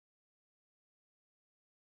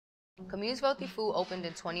Communities for Healthy Food opened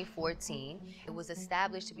in 2014. It was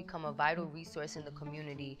established to become a vital resource in the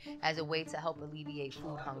community as a way to help alleviate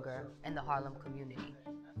food hunger in the Harlem community.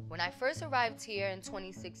 When I first arrived here in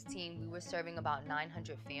 2016, we were serving about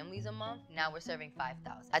 900 families a month. Now we're serving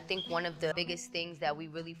 5,000. I think one of the biggest things that we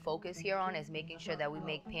really focus here on is making sure that we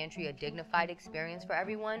make pantry a dignified experience for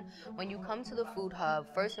everyone. When you come to the food hub,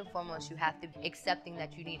 first and foremost, you have to be accepting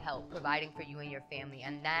that you need help providing for you and your family,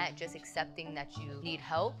 and that just accepting that you need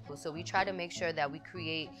help. So we try to make sure that we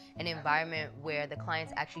create an environment where the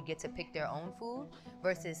clients actually get to pick their own food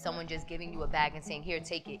versus someone just giving you a bag and saying, here,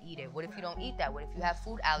 take it, eat it. What if you don't eat that? What if you have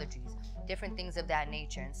food allergies? Different things of that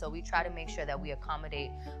nature. And so we try to make sure that we accommodate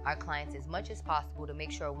our clients as much as possible to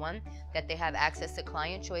make sure, one, that they have access to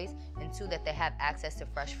client choice, and two, that they have access to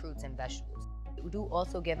fresh fruits and vegetables. We do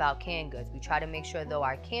also give out canned goods. We try to make sure, though,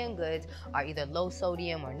 our canned goods are either low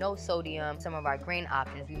sodium or no sodium. Some of our grain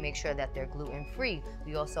options, we make sure that they're gluten-free.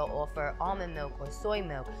 We also offer almond milk or soy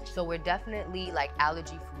milk. So we're definitely like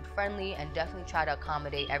allergy food friendly and definitely try to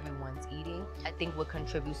accommodate everyone's eating. I think what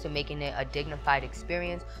contributes to making it a dignified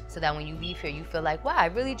experience so that when you leave here, you feel like, wow, I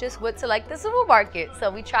really just went to like the supermarket. So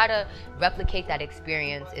we try to replicate that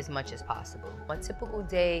experience as much as possible. On a typical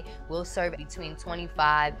day, we'll serve between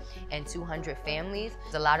 25 and 200 families.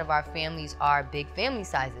 A lot of our families are big family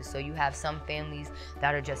sizes. So you have some families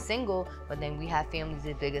that are just single, but then we have families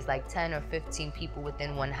as big as like 10 or 15 people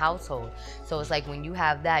within one household. So it's like when you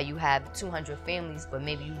have that, you have 200 families, but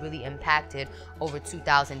maybe you really impacted over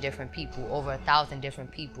 2,000 different people, over 1,000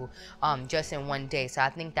 different people just in one day. So I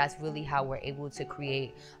think that's really how we're able to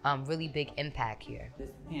create really big impact here.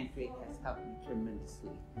 This pantry has helped me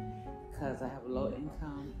tremendously because I have a low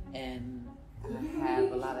income and I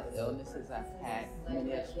have a lot of illnesses. I've had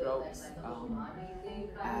many strokes.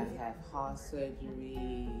 I've had heart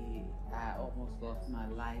surgery. I almost lost my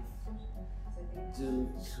life due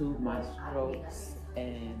to my strokes,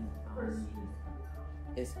 and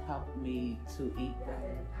it's helped me to eat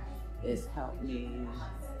better. It's helped me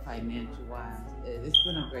financial-wise. It's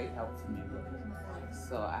been a great help to me,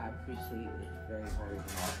 so I appreciate it very, very much.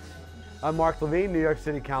 I'm Mark Levine, New York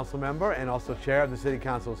City Council member and also chair of the City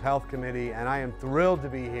Council's Health Committee, and I am thrilled to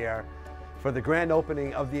be here for the grand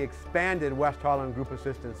opening of the expanded West Harlem Group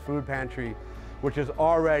Assistance Food Pantry, which is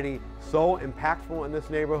already so impactful in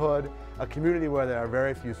this neighborhood, a community where there are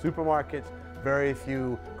very few supermarkets, very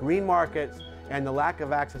few green markets, and the lack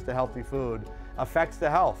of access to healthy food affects the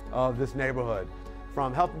health of this neighborhood.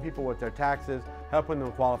 From helping people with their taxes, helping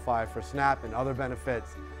them qualify for SNAP and other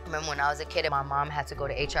benefits. I remember when I was a kid and my mom had to go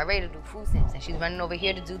to HRA to do food stamps, and she's running over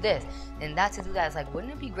here to do this and that to do that. It's like,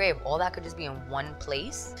 wouldn't it be great if all that could just be in one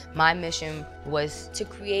place? My mission was to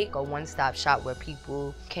create a one-stop shop where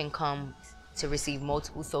people can come to receive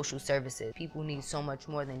multiple social services. People need so much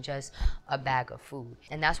more than just a bag of food.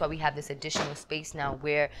 And that's why we have this additional space now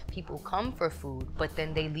where people come for food, but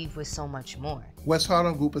then they leave with so much more. West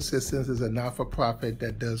Harlem Group Assistance is a not-for-profit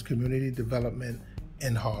that does community development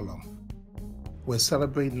in Harlem. We're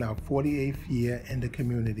celebrating our 48th year in the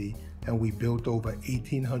community, and we built over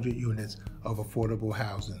 1,800 units of affordable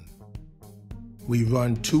housing. We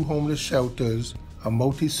run 2 homeless shelters, a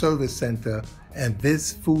multi-service center, and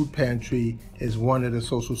this food pantry is one of the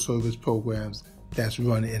social service programs that's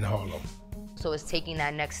run in Harlem. So it's taking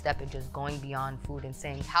that next step and just going beyond food and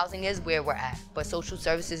saying housing is where we're at, but social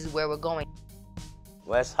services is where we're going.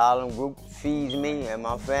 West Harlem Group feeds me and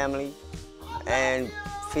my family and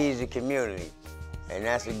feeds the community, and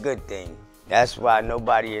that's a good thing. That's why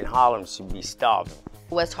nobody in Harlem should be starving.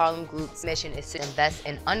 West Harlem Group's mission is to invest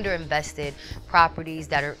in underinvested properties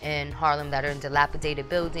that are in Harlem, that are in dilapidated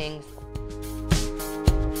buildings.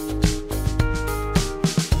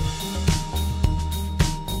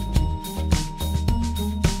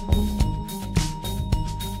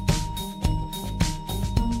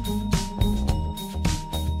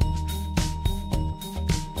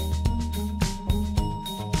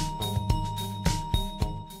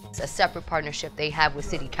 A separate partnership they have with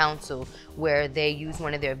City Council where they use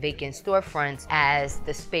one of their vacant storefronts as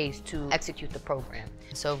the space to execute the program.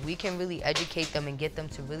 So if we can really educate them and get them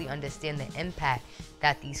to really understand the impact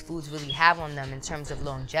that these foods really have on them in terms of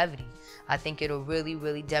longevity, I think it'll really,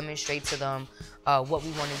 really demonstrate to them what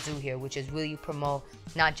we want to do here, which is really promote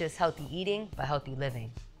not just healthy eating, but healthy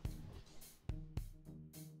living.